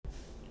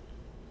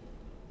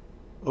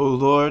O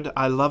Lord,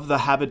 I love the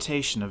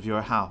habitation of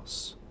your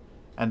house,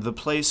 and the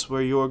place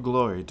where your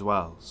glory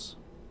dwells.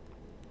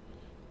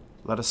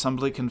 Let us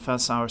humbly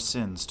confess our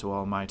sins to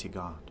Almighty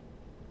God.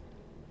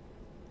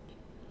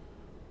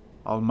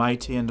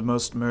 Almighty and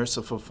most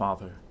merciful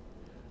Father,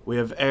 we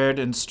have erred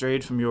and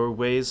strayed from your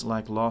ways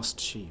like lost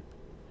sheep.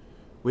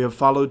 We have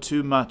followed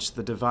too much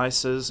the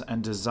devices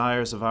and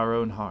desires of our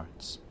own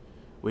hearts.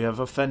 We have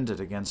offended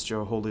against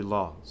your holy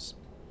laws.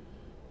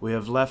 We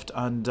have left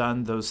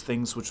undone those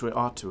things which we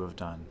ought to have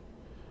done,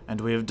 and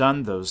we have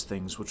done those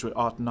things which we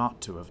ought not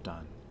to have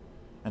done.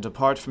 And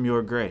apart from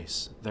your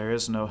grace, there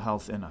is no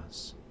health in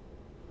us.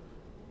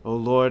 O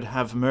Lord,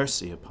 have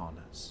mercy upon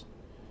us.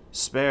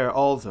 Spare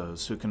all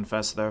those who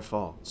confess their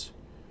faults.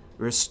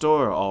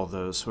 Restore all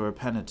those who are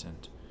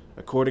penitent,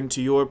 according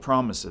to your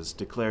promises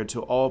declared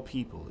to all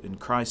people in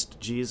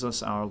Christ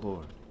Jesus our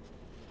Lord.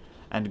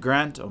 And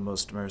grant, O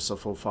most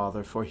merciful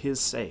Father, for his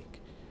sake,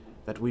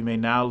 that we may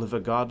now live a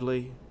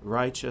godly,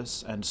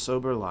 righteous, and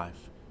sober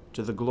life,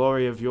 to the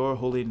glory of your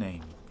holy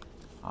name.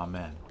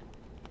 Amen.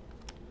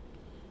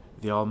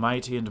 The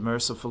Almighty and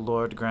merciful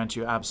Lord grant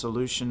you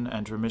absolution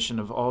and remission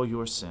of all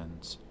your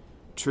sins,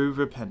 true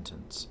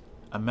repentance,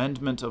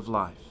 amendment of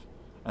life,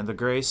 and the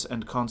grace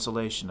and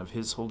consolation of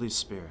his Holy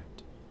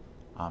Spirit.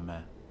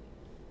 Amen.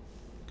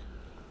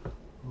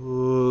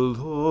 O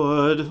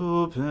Lord,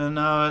 open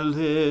our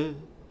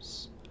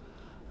lips,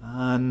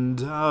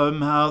 and our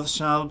mouth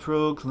shall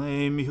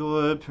proclaim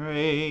your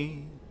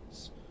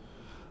praise.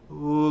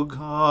 O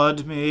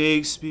God,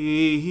 make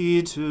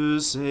speed to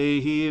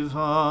save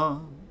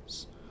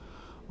us.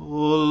 O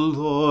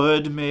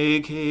Lord,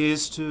 make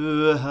haste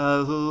to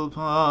help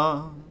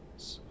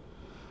us.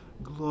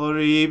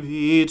 Glory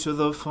be to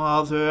the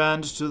Father,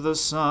 and to the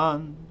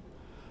Son,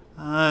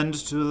 and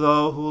to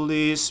the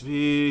Holy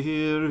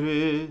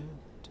Spirit,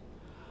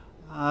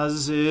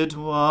 as it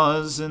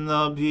was in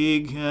the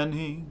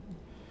beginning,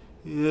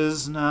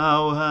 is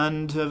now,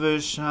 and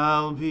ever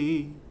shall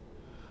be,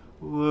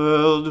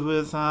 world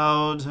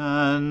without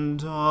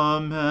end.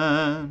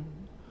 Amen.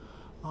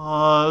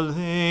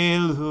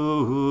 Alleluia.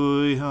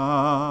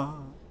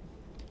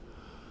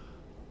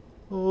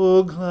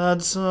 O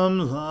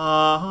gladsome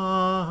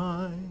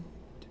light,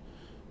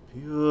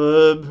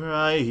 pure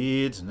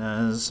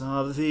brightness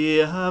of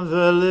the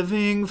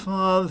ever-living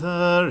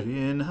Father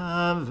in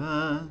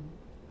heaven,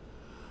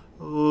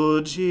 O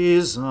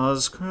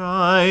Jesus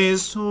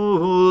Christ,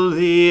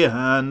 holy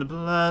and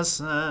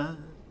blessed,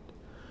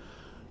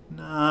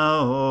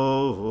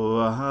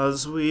 now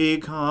as we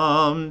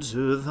come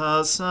to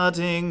the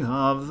setting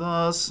of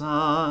the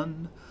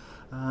sun,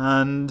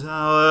 and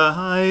our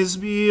eyes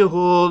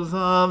behold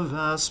the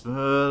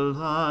vesper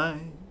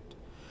light,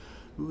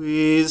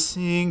 we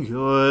sing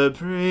your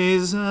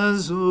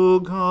praises, O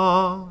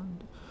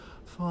God,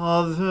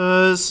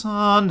 Father,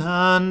 Son,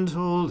 and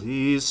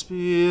Holy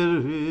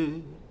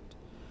Spirit.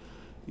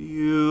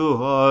 You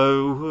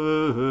are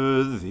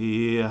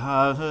worthy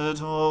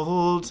at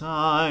all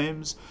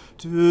times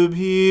to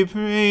be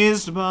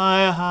praised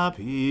by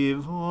happy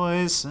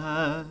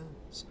voices,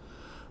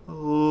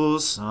 O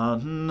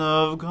Son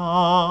of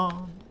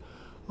God,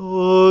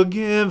 O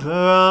Giver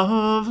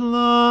of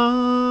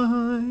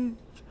life,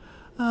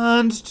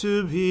 and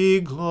to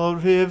be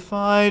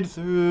glorified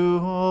through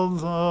all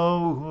the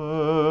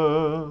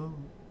world.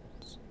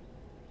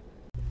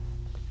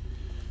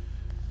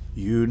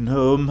 You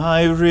know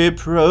my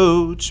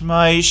reproach,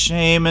 my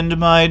shame, and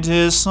my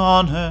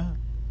dishonor.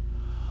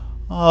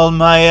 All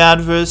my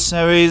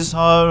adversaries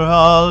are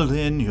all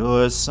in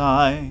your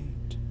sight.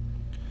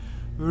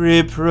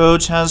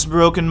 Reproach has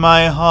broken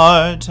my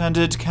heart, and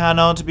it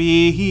cannot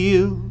be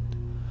healed.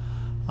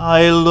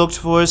 I looked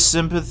for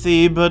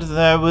sympathy, but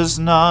there was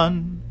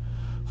none,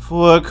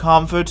 for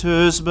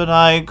comforters, but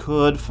I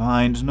could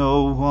find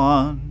no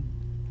one.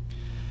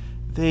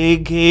 They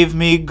gave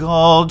me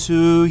gall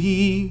to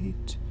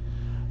eat,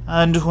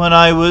 and when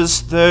I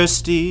was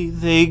thirsty,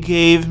 they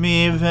gave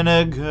me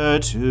vinegar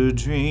to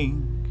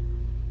drink.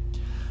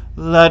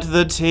 Let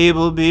the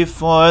table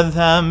before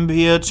them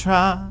be a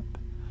trap,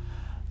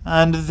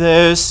 and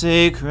their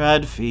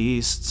sacred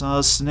feasts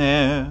a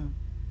snare.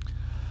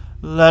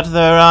 Let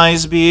their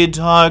eyes be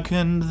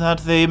darkened, that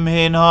they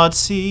may not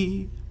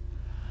see,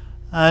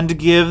 and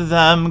give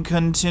them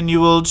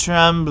continual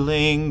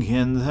trembling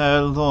in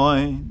their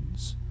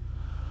loins.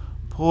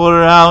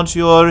 Pour out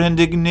your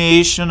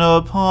indignation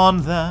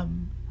upon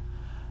them,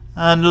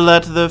 and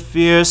let the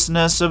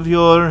fierceness of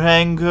your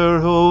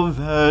anger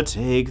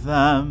overtake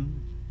them.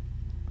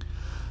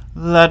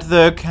 Let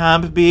their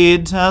camp be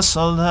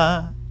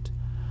desolate,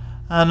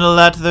 and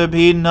let there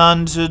be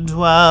none to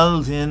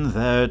dwell in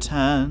their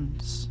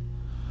tents.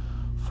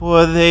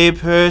 For they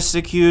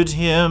persecute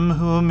him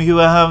whom you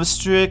have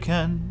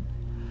stricken,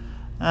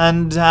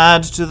 and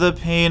add to the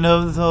pain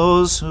of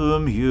those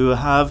whom you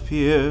have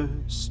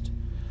pierced.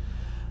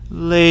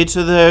 Lay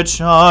to their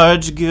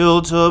charge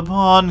guilt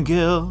upon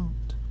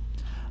guilt,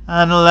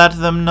 and let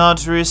them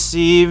not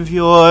receive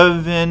your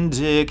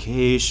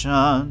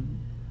vindication.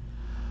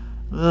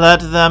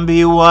 Let them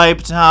be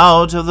wiped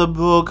out of the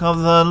book of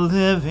the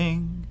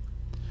living,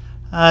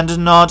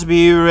 and not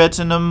be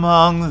written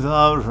among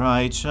the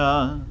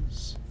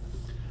righteous.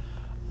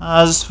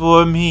 As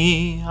for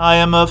me, I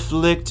am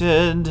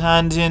afflicted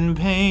and in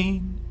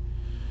pain.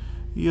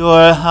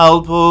 Your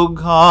help, O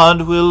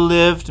God, will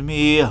lift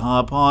me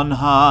up on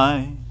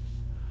high.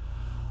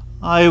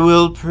 I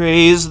will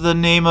praise the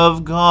name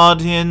of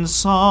God in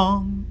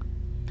song.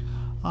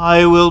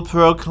 I will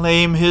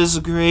proclaim his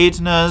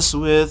greatness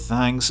with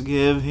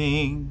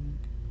thanksgiving.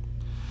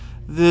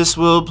 This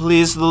will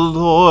please the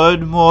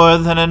Lord more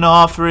than an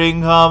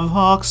offering of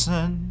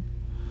oxen,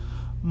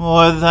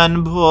 more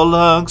than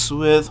bullocks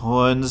with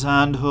horns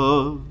and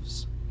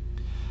hooves.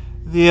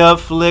 The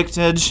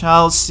afflicted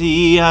shall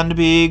see and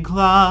be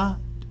glad.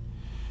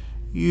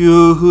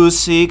 You who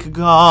seek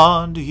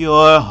God,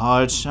 your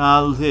heart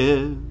shall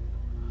live.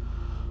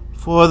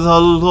 For the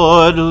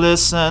Lord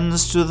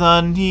listens to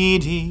the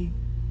needy,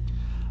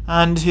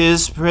 and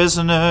his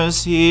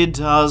prisoners he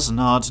does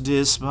not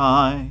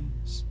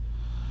despise.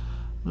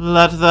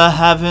 Let the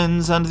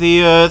heavens and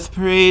the earth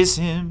praise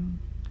him,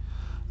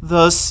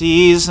 the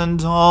seas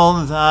and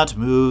all that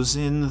moves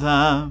in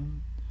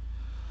them.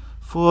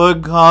 For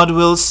God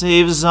will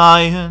save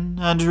Zion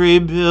and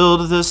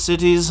rebuild the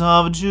cities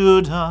of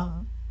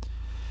Judah.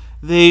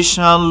 They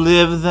shall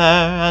live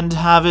there and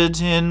have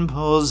it in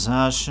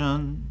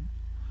possession.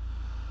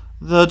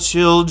 The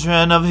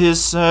children of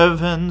his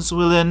servants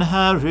will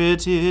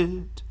inherit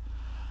it,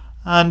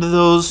 and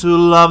those who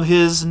love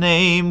his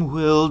name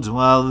will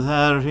dwell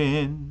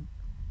therein.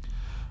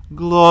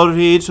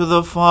 Glory to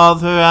the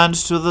Father, and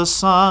to the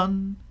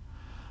Son,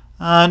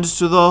 and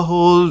to the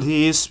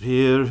Holy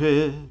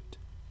Spirit,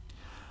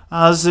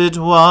 as it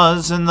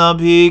was in the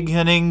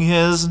beginning,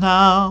 is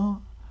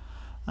now,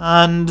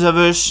 and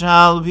ever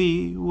shall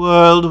be,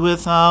 world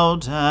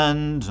without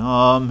end.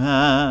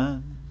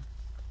 Amen.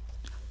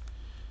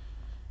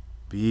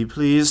 Be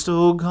pleased,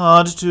 O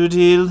God, to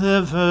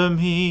deliver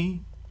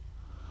me.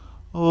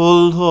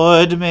 O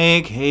Lord,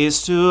 make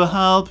haste to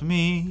help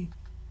me.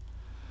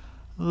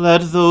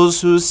 Let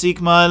those who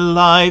seek my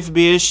life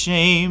be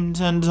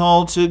ashamed and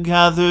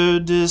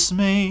altogether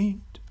dismayed.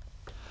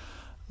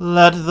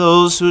 Let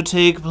those who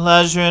take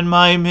pleasure in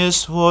my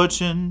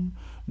misfortune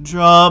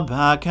draw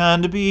back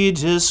and be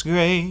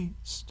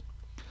disgraced.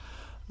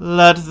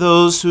 Let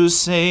those who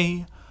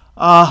say,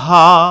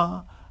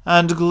 Aha,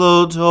 and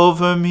gloat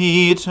over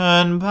me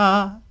turn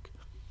back,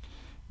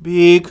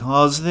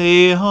 because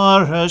they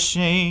are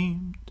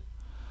ashamed.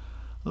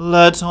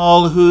 Let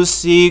all who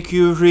seek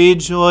you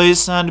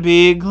rejoice and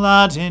be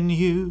glad in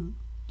you.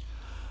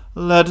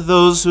 Let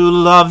those who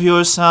love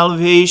your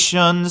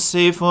salvation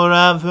say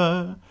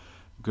forever,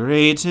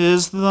 Great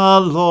is the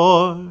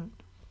Lord.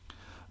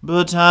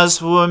 But as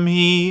for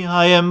me,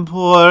 I am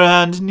poor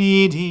and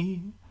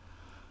needy.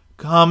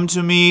 Come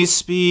to me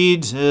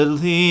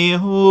speedily,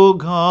 O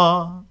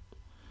God.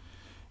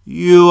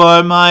 You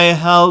are my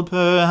helper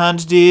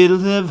and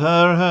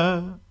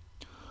deliverer.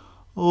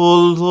 O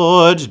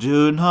Lord,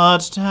 do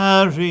not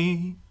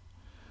tarry.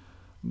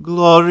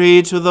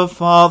 Glory to the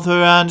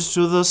Father, and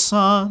to the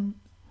Son,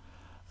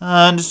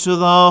 and to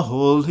the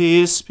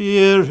Holy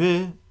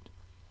Spirit,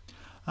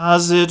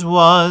 as it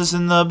was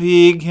in the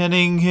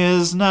beginning,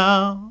 is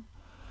now,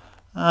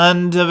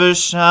 and ever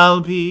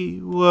shall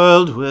be,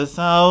 world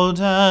without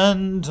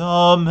end.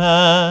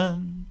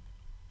 Amen.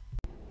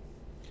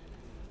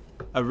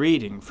 A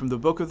reading from the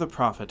book of the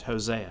prophet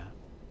Hosea.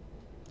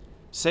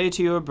 Say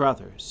to your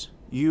brothers,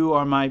 You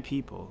are my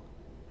people,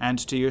 and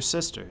to your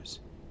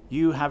sisters,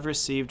 You have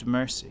received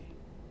mercy.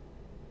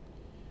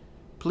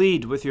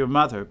 Plead with your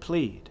mother,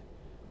 plead,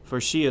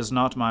 for she is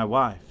not my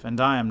wife, and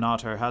I am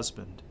not her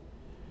husband,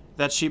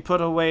 that she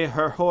put away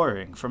her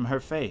whoring from her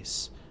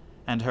face,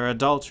 and her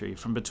adultery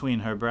from between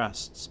her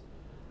breasts,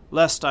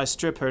 lest I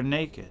strip her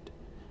naked,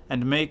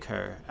 and make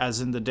her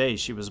as in the day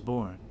she was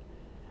born,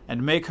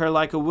 and make her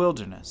like a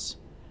wilderness,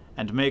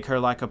 and make her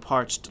like a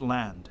parched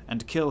land,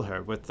 and kill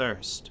her with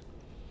thirst.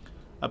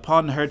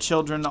 Upon her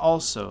children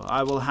also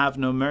I will have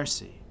no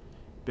mercy,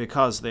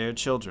 because they are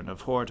children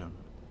of whoredom.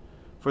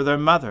 For their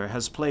mother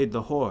has played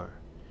the whore,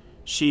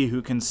 she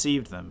who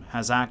conceived them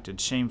has acted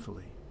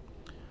shamefully.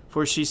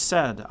 For she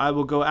said, I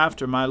will go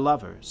after my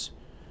lovers,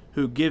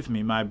 who give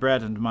me my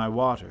bread and my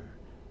water,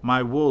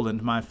 my wool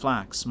and my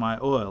flax, my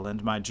oil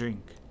and my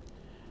drink.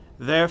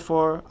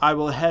 Therefore I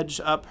will hedge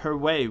up her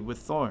way with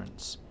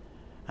thorns,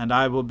 and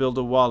I will build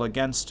a wall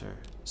against her,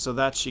 so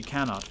that she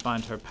cannot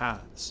find her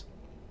paths.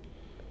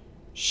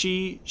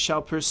 She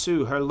shall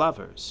pursue her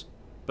lovers,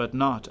 but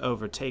not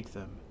overtake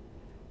them,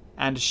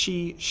 and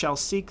she shall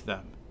seek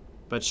them,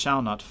 but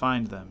shall not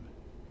find them.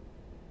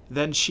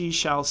 Then she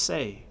shall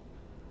say,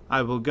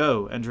 I will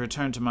go and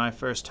return to my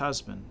first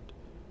husband,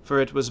 for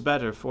it was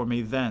better for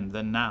me then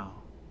than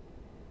now.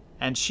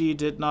 And she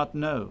did not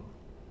know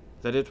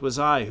that it was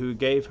I who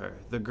gave her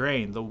the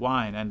grain, the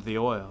wine, and the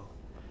oil,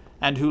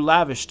 and who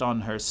lavished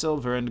on her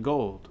silver and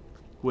gold,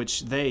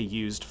 which they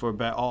used for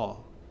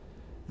Baal.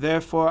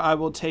 Therefore I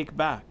will take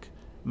back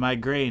my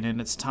grain in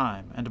its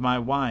time, and my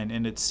wine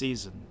in its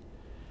season,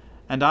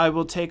 And I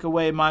will take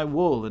away my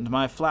wool and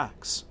my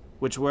flax,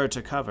 which were to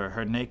cover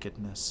her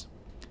nakedness.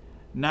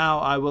 Now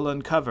I will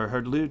uncover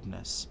her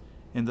lewdness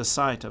in the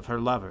sight of her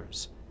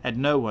lovers, and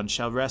no one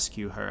shall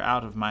rescue her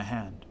out of my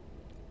hand.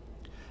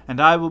 And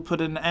I will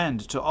put an end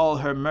to all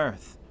her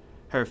mirth,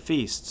 her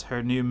feasts,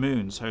 her new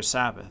moons, her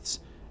Sabbaths,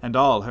 and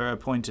all her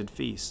appointed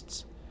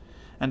feasts.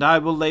 And I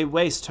will lay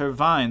waste her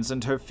vines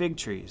and her fig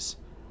trees,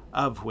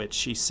 of which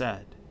she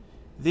said,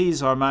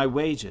 These are my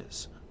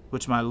wages,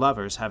 which my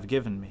lovers have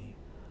given me.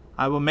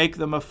 I will make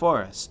them a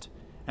forest,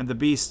 and the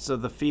beasts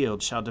of the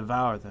field shall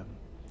devour them.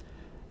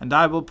 And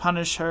I will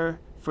punish her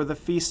for the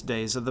feast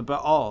days of the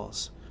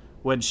Baals,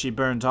 when she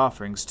burnt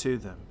offerings to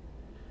them,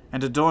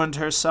 and adorned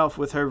herself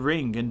with her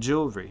ring and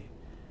jewelry,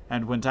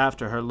 and went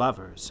after her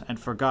lovers, and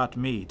forgot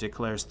me,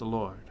 declares the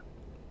Lord.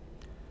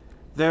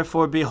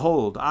 Therefore,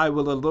 behold, I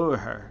will allure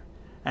her,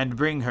 and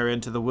bring her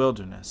into the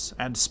wilderness,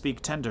 and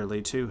speak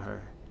tenderly to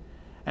her.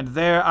 And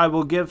there I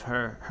will give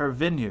her her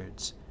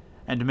vineyards,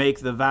 and make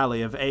the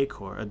valley of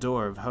Achor a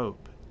door of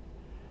hope.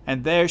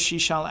 And there she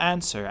shall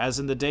answer as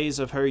in the days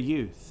of her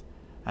youth,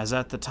 as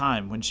at the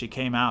time when she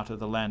came out of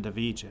the land of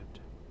Egypt.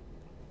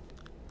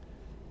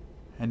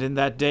 And in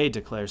that day,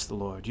 declares the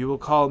Lord, you will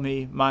call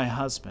me my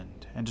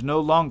husband, and no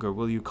longer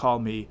will you call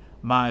me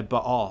my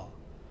Baal.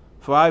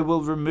 For I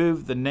will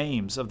remove the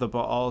names of the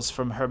Baals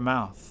from her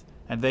mouth,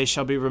 and they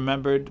shall be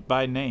remembered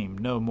by name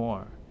no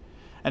more.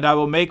 And I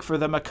will make for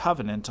them a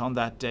covenant on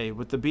that day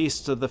with the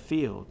beasts of the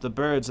field, the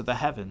birds of the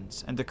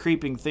heavens, and the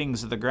creeping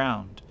things of the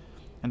ground.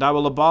 And I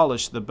will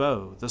abolish the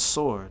bow, the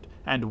sword,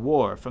 and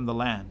war from the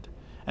land,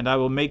 and I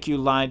will make you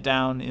lie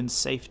down in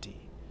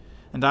safety.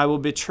 And I will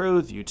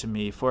betroth you to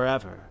me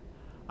forever.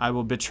 I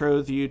will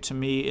betroth you to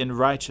me in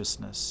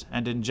righteousness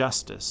and in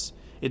justice,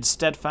 in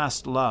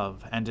steadfast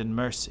love and in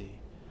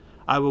mercy.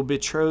 I will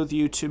betroth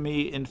you to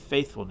me in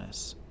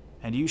faithfulness,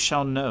 and you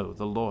shall know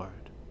the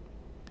Lord.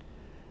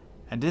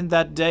 And in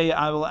that day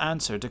I will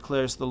answer,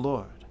 declares the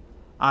Lord.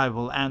 I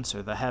will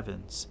answer the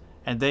heavens,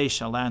 and they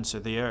shall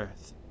answer the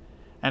earth.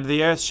 And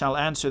the earth shall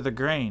answer the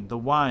grain, the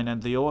wine,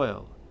 and the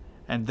oil,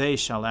 and they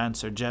shall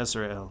answer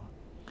Jezreel.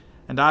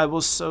 And I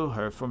will sow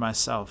her for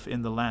myself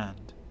in the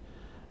land.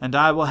 And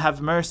I will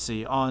have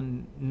mercy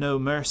on no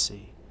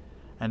mercy.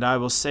 And I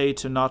will say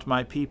to not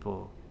my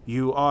people,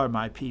 You are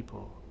my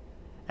people.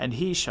 And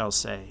he shall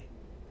say,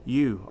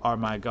 You are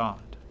my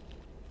God.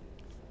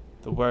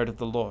 The word of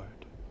the Lord.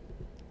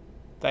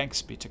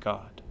 Thanks be to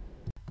God.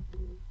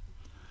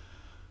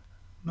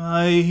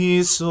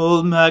 My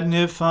soul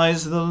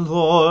magnifies the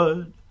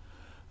Lord.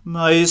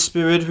 My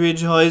spirit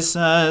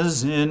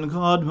rejoices in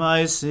God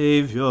my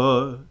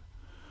Saviour.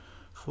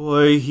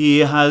 For he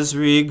has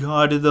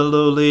regarded the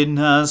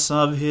lowliness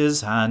of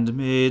his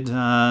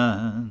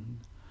handmaiden.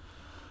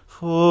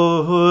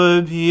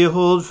 For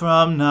behold,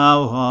 from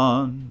now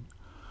on,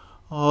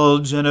 all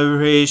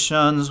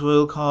generations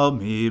will call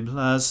me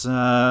blessed.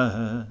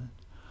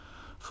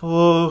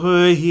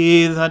 For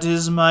he that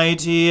is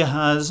mighty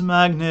has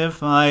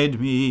magnified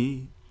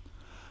me,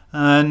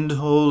 and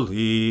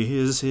holy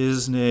is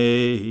his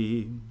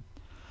name.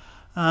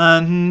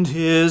 And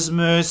his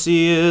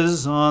mercy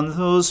is on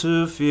those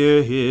who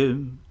fear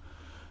him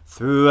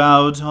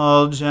throughout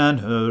all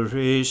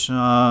generations.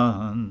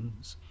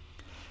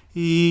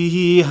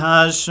 He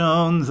has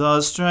shown the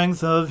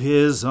strength of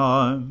his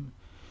arm.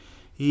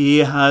 He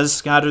has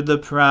scattered the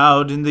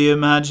proud in the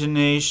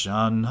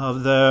imagination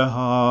of their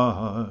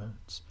hearts.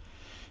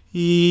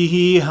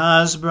 He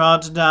has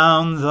brought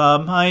down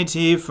the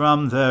mighty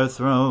from their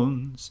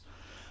thrones,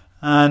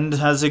 and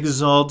has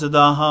exalted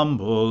the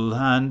humble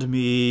and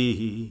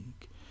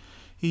meek.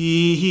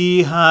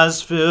 He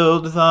has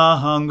filled the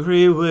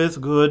hungry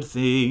with good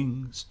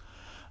things,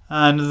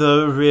 and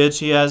the rich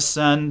he has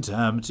sent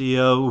empty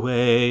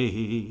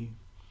away.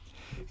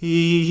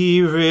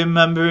 He,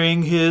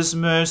 remembering his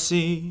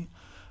mercy,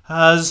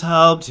 has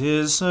helped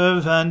his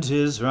servant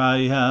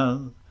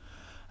Israel,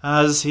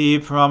 as he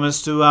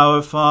promised to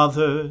our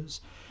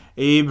fathers,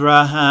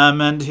 Abraham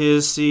and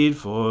his seed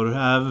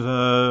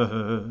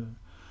forever.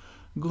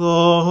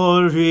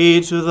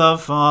 Glory to the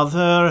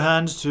Father,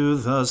 and to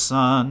the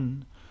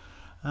Son,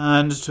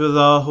 and to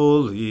the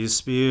Holy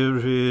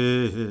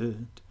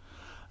Spirit,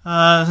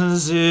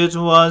 as it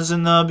was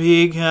in the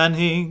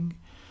beginning,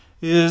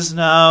 is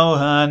now,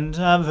 and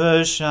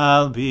ever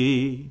shall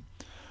be,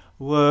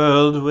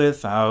 world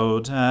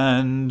without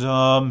end.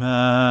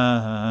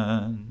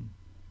 Amen.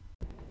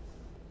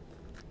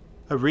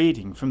 A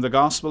reading from the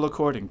Gospel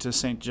according to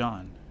St.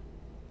 John.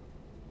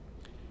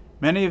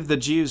 Many of the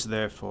Jews,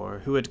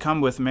 therefore, who had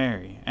come with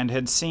Mary, and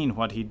had seen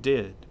what he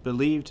did,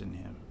 believed in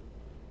him.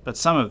 But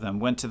some of them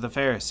went to the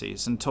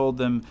Pharisees, and told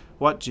them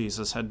what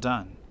Jesus had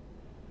done.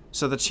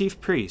 So the chief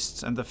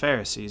priests and the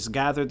Pharisees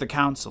gathered the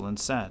council, and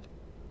said,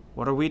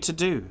 What are we to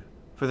do?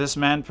 For this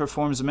man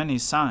performs many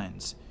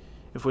signs.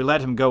 If we let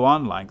him go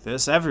on like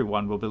this,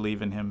 everyone will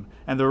believe in him,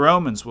 and the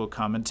Romans will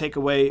come and take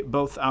away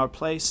both our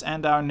place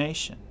and our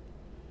nation.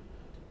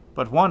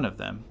 But one of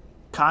them,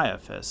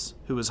 Caiaphas,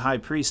 who was high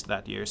priest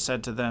that year,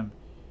 said to them,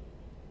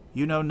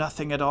 You know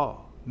nothing at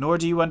all, Nor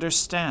do you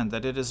understand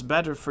that it is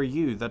better for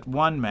you that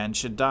one man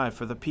should die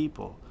for the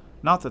people,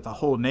 not that the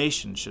whole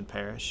nation should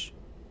perish."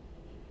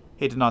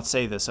 He did not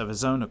say this of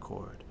his own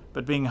accord,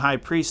 but being high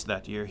priest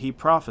that year, he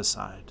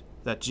prophesied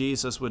that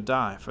Jesus would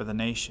die for the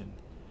nation,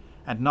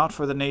 and not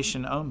for the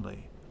nation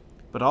only,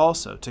 but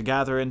also to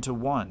gather into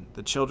one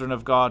the children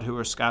of God who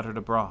were scattered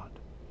abroad.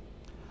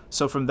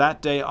 So from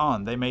that day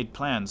on they made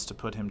plans to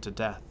put him to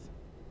death.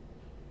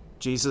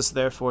 Jesus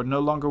therefore no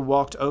longer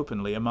walked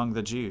openly among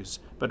the Jews,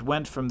 but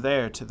went from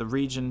there to the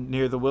region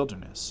near the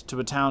wilderness, to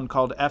a town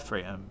called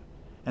Ephraim,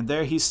 and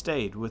there he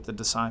stayed with the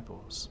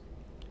disciples.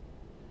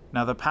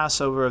 Now the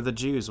Passover of the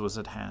Jews was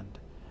at hand,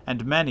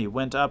 and many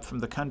went up from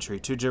the country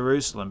to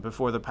Jerusalem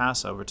before the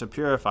Passover to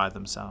purify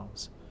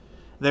themselves.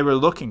 They were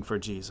looking for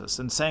Jesus,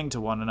 and saying to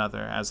one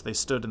another as they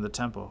stood in the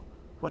temple,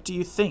 "What do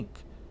you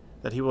think?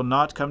 That he will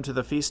not come to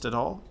the feast at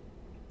all?"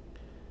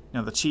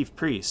 Now the chief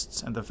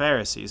priests and the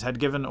Pharisees had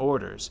given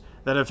orders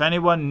that if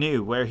anyone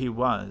knew where he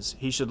was,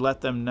 he should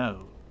let them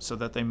know, so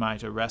that they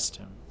might arrest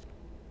him.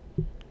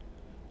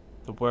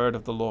 The word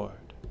of the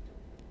Lord.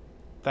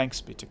 Thanks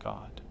be to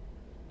God.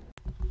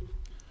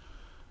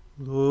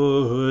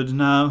 Lord,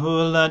 now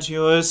let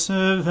your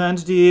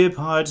servant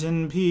depart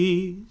in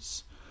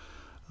peace,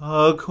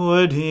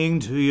 according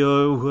to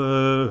your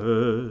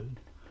word.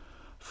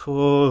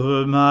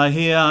 For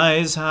my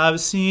eyes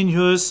have seen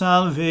your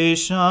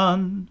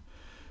salvation,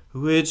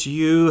 which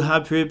you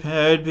have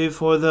prepared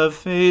before the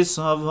face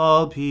of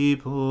all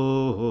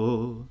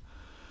people,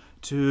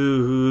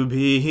 to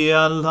be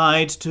a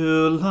light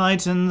to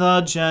lighten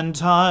the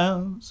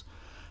Gentiles,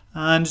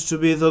 and to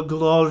be the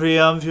glory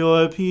of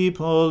your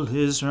people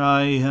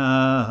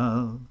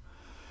Israel.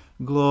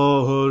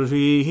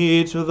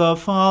 Glory to the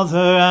Father,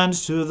 and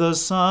to the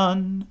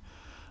Son,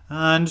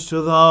 and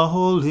to the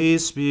Holy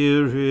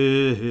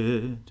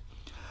Spirit,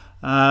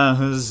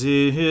 as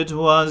it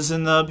was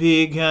in the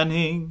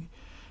beginning,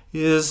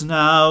 is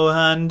now,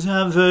 and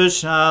ever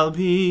shall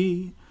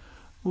be,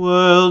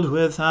 world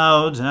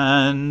without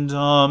end.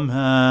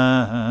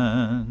 Amen.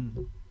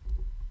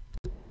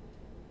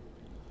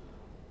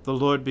 The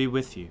Lord be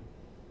with you.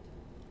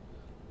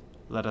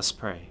 Let us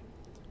pray.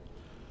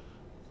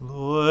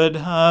 Lord,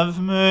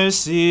 have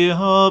mercy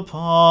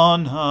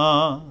upon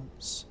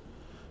us.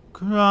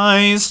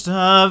 Christ,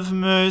 have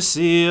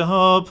mercy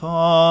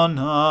upon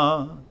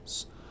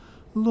us.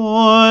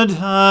 Lord,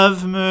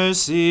 have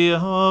mercy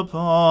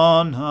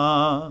upon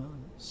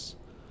us.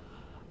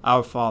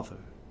 Our Father,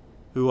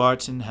 who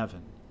art in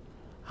heaven,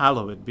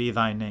 hallowed be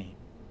thy name.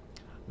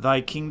 Thy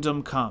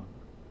kingdom come,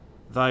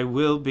 thy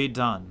will be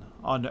done,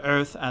 on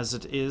earth as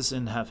it is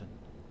in heaven.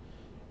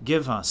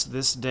 Give us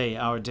this day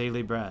our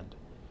daily bread,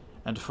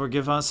 and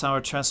forgive us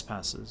our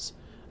trespasses,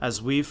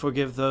 as we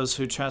forgive those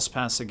who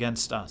trespass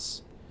against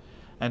us.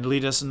 And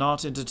lead us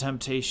not into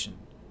temptation,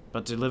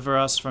 but deliver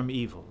us from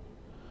evil.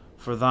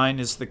 For thine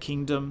is the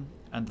kingdom,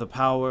 and the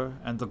power,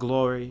 and the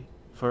glory,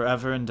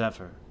 forever and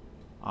ever.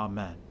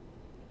 Amen.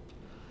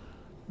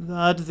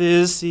 That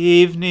this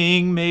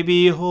evening may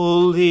be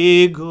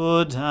holy,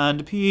 good,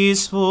 and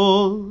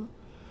peaceful,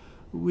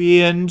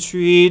 we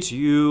entreat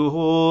you,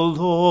 O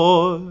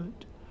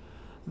Lord,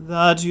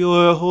 that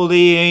your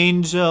holy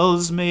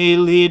angels may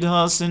lead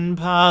us in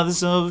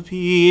paths of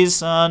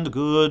peace and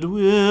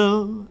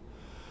goodwill.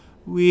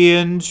 We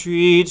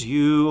entreat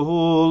you,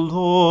 O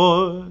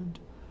Lord,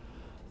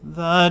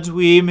 that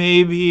we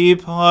may be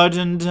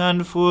pardoned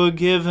and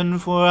forgiven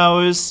for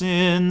our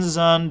sins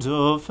and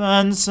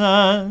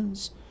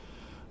offenses.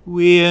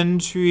 We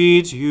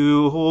entreat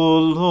you, O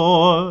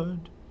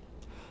Lord,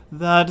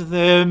 that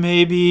there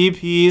may be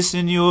peace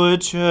in your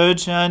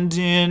church and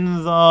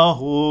in the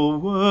whole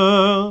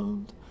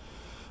world.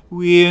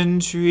 We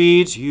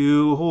entreat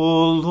you,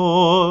 O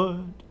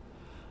Lord,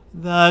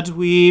 that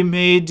we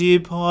may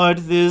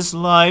depart this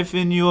life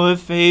in your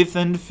faith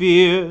and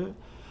fear,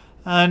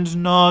 and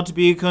not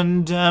be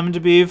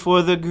condemned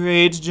before the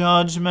great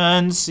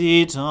judgment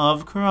seat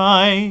of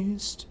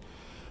Christ.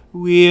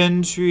 We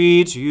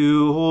entreat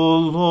you, O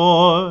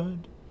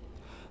Lord,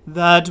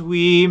 that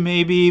we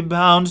may be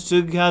bound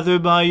together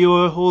by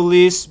your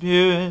Holy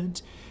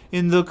Spirit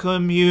in the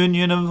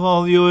communion of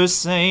all your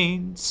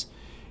saints,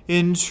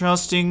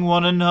 entrusting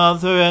one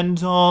another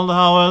and all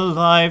our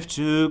life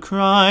to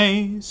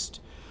Christ.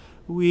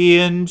 We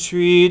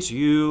entreat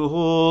you,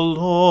 O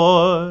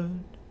Lord.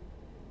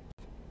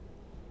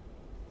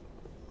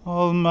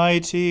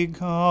 Almighty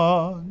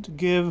God,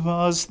 give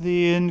us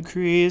the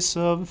increase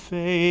of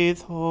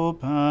faith,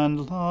 hope,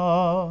 and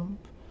love,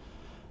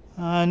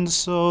 and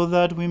so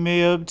that we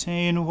may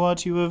obtain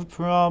what you have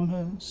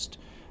promised,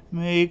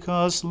 make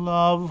us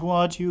love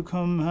what you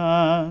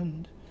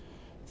command.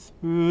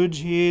 Through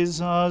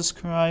Jesus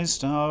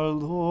Christ our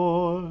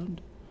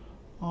Lord.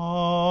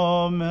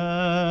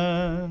 Amen.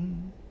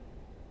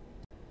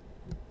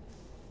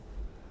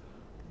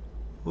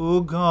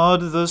 O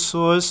God, the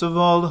source of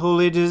all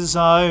holy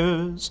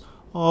desires,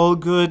 all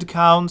good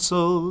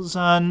counsels,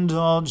 and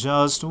all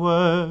just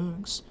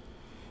works,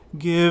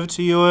 give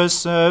to your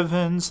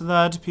servants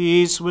that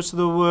peace which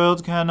the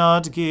world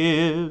cannot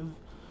give,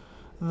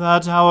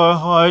 that our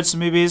hearts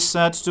may be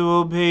set to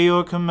obey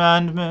your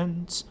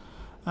commandments,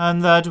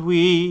 and that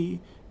we,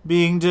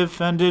 being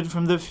defended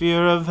from the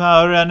fear of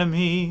our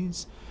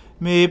enemies,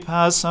 may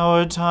pass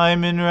our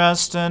time in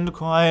rest and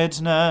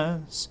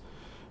quietness,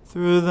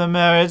 through the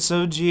merits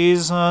of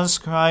Jesus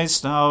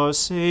Christ our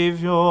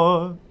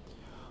Saviour.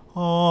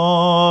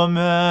 Amen.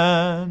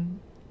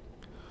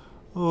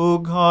 O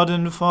God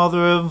and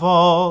Father of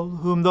all,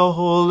 whom the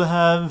whole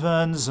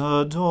heavens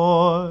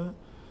adore,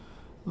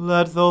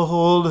 let the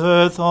whole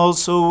earth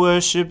also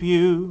worship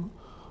you,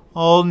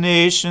 all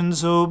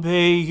nations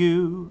obey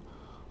you,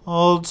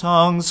 all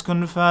tongues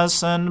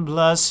confess and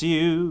bless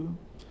you,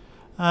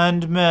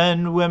 and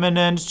men, women,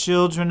 and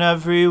children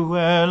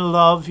everywhere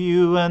love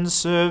you and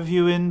serve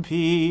you in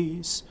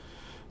peace,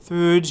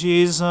 through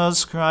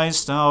Jesus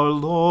Christ our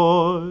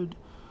Lord.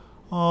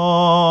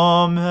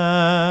 Amen.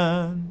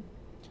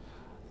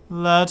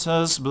 Let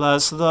us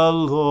bless the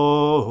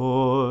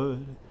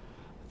Lord.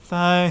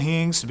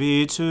 Thanks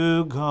be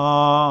to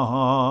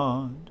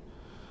God.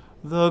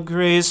 The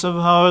grace of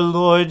our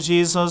Lord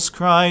Jesus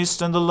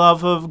Christ, and the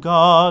love of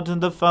God,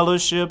 and the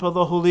fellowship of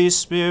the Holy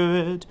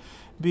Spirit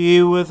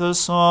be with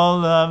us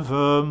all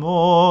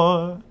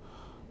evermore.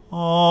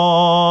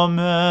 Amen.